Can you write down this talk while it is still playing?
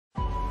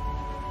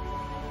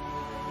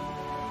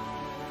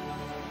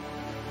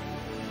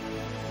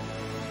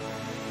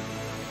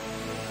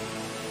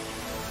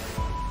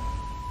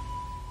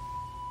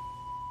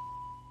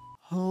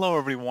Hello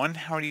everyone,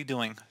 how are you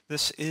doing?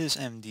 This is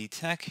MD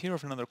Tech here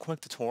with another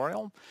quick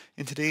tutorial.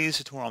 In today's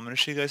tutorial, I'm going to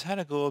show you guys how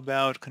to go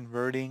about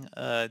converting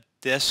a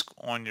disk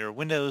on your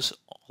Windows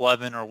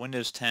 11 or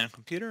Windows 10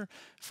 computer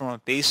from a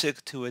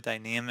basic to a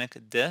dynamic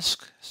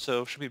disk.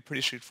 So it should be a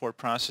pretty straightforward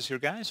process here,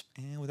 guys.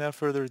 And without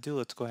further ado,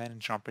 let's go ahead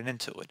and jump right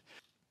into it.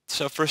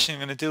 So first thing I'm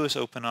going to do is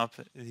open up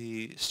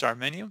the Start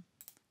menu,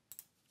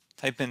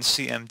 type in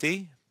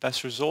CMD.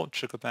 Best result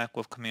should go back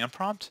with Command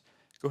Prompt.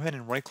 Go ahead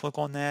and right click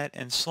on that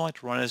and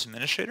select Run as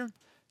Administrator.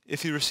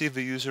 If you receive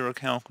a user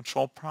account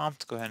control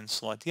prompt, go ahead and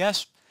select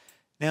Yes.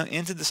 Now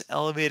into this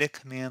elevated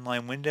command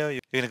line window, you're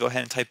going to go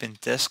ahead and type in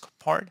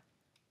diskpart,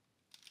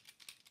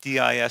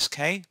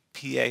 D-I-S-K-P-A-R-T.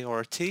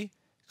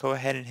 Go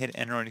ahead and hit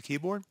Enter on your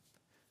keyboard.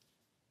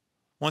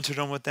 Once you're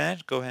done with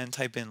that, go ahead and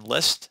type in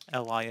list,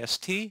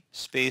 L-I-S-T,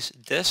 space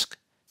disk,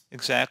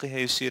 exactly how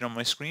you see it on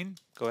my screen.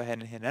 Go ahead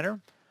and hit Enter.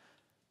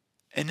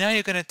 And now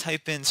you're going to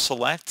type in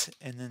select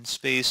and then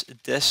space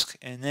disk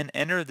and then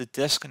enter the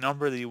disk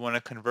number that you want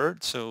to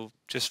convert. So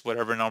just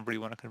whatever number you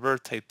want to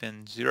convert, type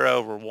in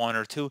 0 or 1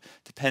 or 2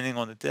 depending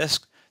on the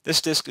disk. This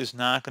disk is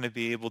not going to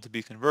be able to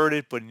be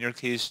converted, but in your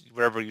case,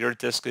 wherever your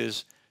disk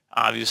is,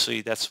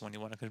 obviously that's the one you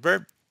want to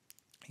convert.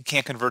 You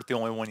can't convert the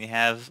only one you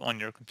have on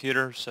your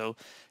computer. So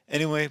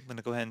anyway, I'm going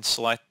to go ahead and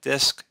select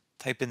disk,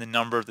 type in the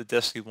number of the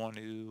disk you want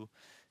to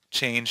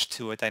change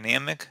to a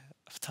dynamic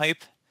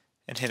type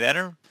and hit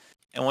enter.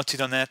 And once you've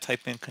done that,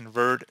 type in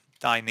convert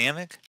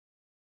dynamic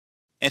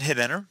and hit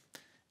enter.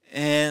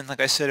 And like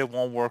I said, it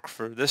won't work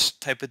for this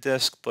type of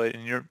disk, but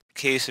in your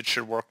case, it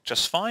should work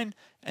just fine.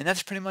 And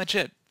that's pretty much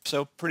it.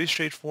 So pretty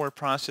straightforward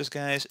process,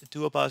 guys. I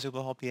do hope I was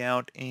able to help you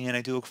out, and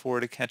I do look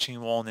forward to catching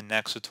you all in the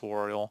next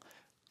tutorial.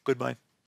 Goodbye.